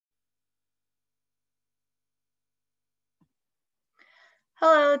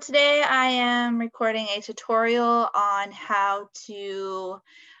Hello, today I am recording a tutorial on how to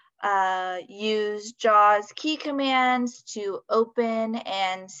use JAWS key commands to open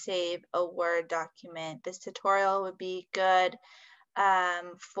and save a Word document. This tutorial would be good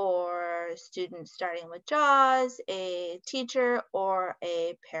for students starting with JAWS, a teacher, or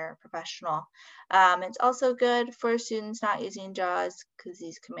a paraprofessional. It's also good for students not using JAWS because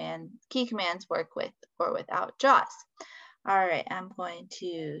these key commands work with or without JAWS. All right, I'm going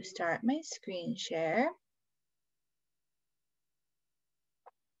to start my screen share.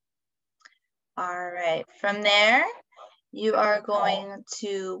 All right, from there, you are going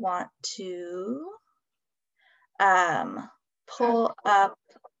to want to pull up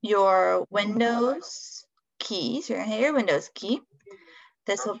your Windows key. So you're gonna hit your Windows key.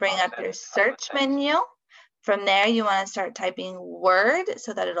 This will bring up your search menu. From there, you want to start typing Word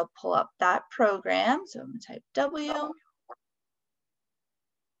so that it'll pull up that program. So I'm gonna type W.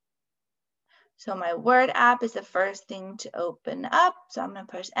 So my Word app is the first thing to open up. So I'm going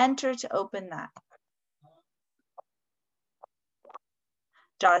to push enter to open that.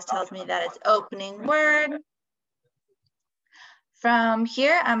 JAWS tells me that it's opening Word. From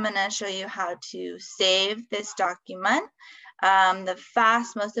here, I'm going to show you how to save this document. The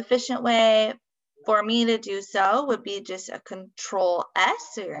fast, most efficient way for me to do so would be just a ctrl+s.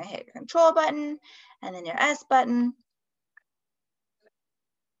 So you're going to hit your control button and then your S button.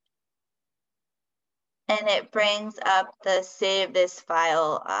 And it brings up the save this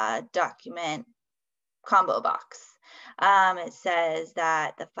file document combo box. It says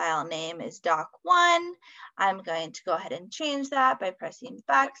that the file name is doc1. I'm going to go ahead and change that by pressing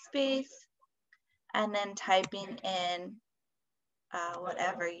backspace and then typing in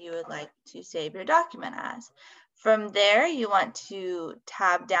whatever you would like to save your document as. From there, you want to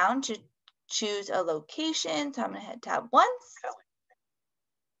tab down to choose a location. So I'm going to hit tab once.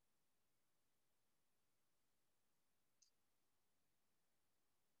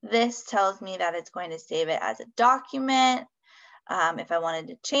 This tells me that it's going to save it as a document. If I wanted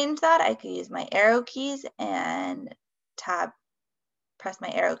to change that, I could use my arrow keys and press my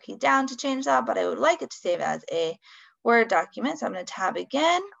arrow key down to change that, but I would like it to save as a Word document. So I'm going to tab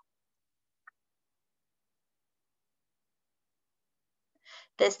again.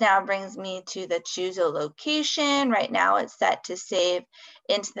 This now brings me to the choose a location. Right now it's set to save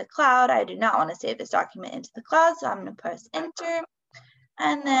into the cloud. I do not want to save this document into the cloud, so I'm going to press enter.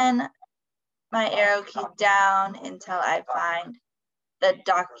 And then my arrow key down until I find the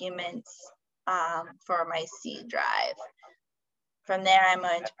documents for my C drive. From there, I'm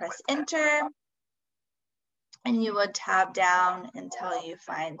going to press enter, and you would tab down until you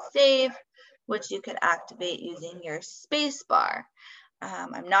find save, which you could activate using your space bar.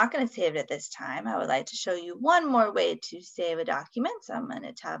 I'm not going to save it at this time. I would like to show you one more way to save a document. So I'm going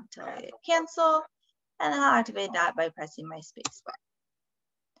to tab until I hit cancel, and then I'll activate that by pressing my space bar.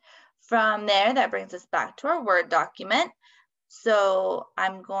 From there, that brings us back to our Word document. So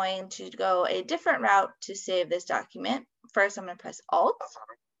I'm going to go a different route to save this document. First, I'm going to press Alt.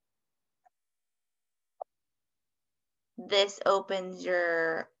 This opens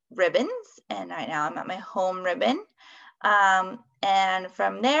your ribbons, and right now I'm at my home ribbon. And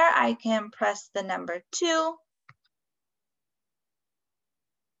from there, I can press the number 2.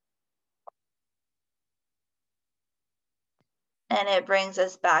 And it brings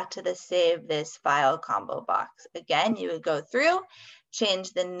us back to the save this file combo box. Again, you would go through,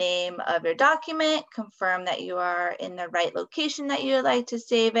 change the name of your document, confirm that you are in the right location that you would like to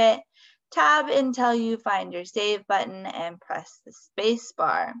save it, tab until you find your save button, and press the space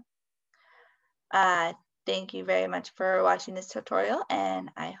bar. Thank you very much for watching this tutorial,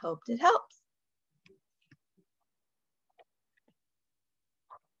 and I hope it helps.